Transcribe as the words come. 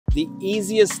The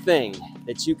easiest thing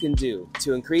that you can do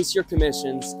to increase your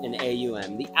commissions in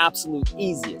AUM, the absolute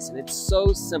easiest, and it's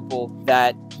so simple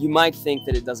that you might think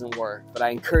that it doesn't work, but I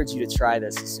encourage you to try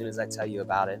this as soon as I tell you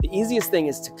about it. The easiest thing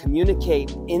is to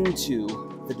communicate into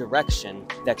the direction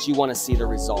that you want to see the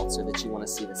results or that you want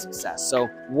to see the success. So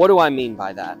what do I mean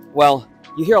by that? Well,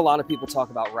 you hear a lot of people talk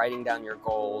about writing down your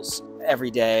goals every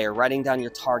day or writing down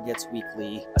your targets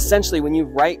weekly. Essentially, when you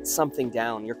write something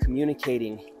down, you're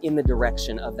communicating in the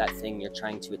direction of that thing you're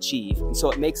trying to achieve. And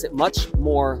so it makes it much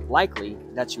more likely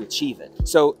that you achieve it.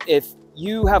 So if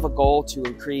you have a goal to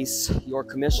increase your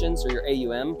commissions or your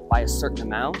AUM by a certain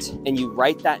amount and you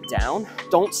write that down,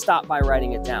 don't stop by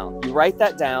writing it down. You write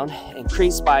that down,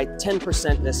 increase by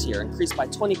 10% this year, increase by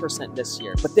 20% this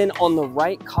year. But then on the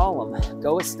right column,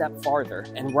 go a step farther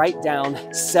and write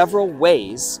down several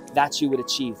ways that you would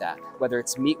achieve that. Whether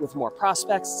it's meet with more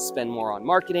prospects, spend more on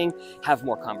marketing, have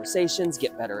more conversations,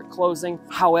 get better at closing.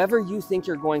 However you think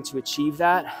you're going to achieve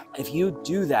that, if you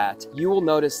do that, you will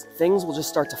notice things will just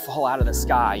start to fall out of the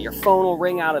sky. Your phone will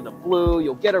ring out of the blue.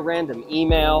 You'll get a random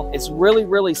email. It's really,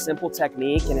 really simple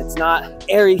technique, and it's not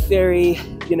airy-fairy,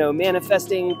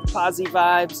 manifesting positive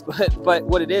vibes. But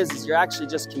what it is you're actually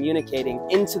just communicating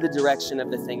into the direction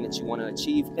of the thing that you want to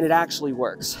achieve, and it actually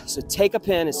works. So take a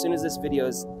pen as soon as this video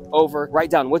is over, write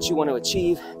down what you want to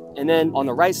achieve, and then on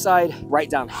the right side, write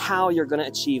down how you're going to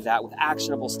achieve that with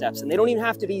actionable steps. And they don't even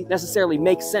have to be necessarily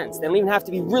make sense. They don't even have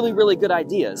to be really, really good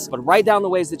ideas, but write down the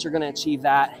ways that you're going to achieve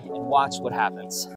that and watch what happens.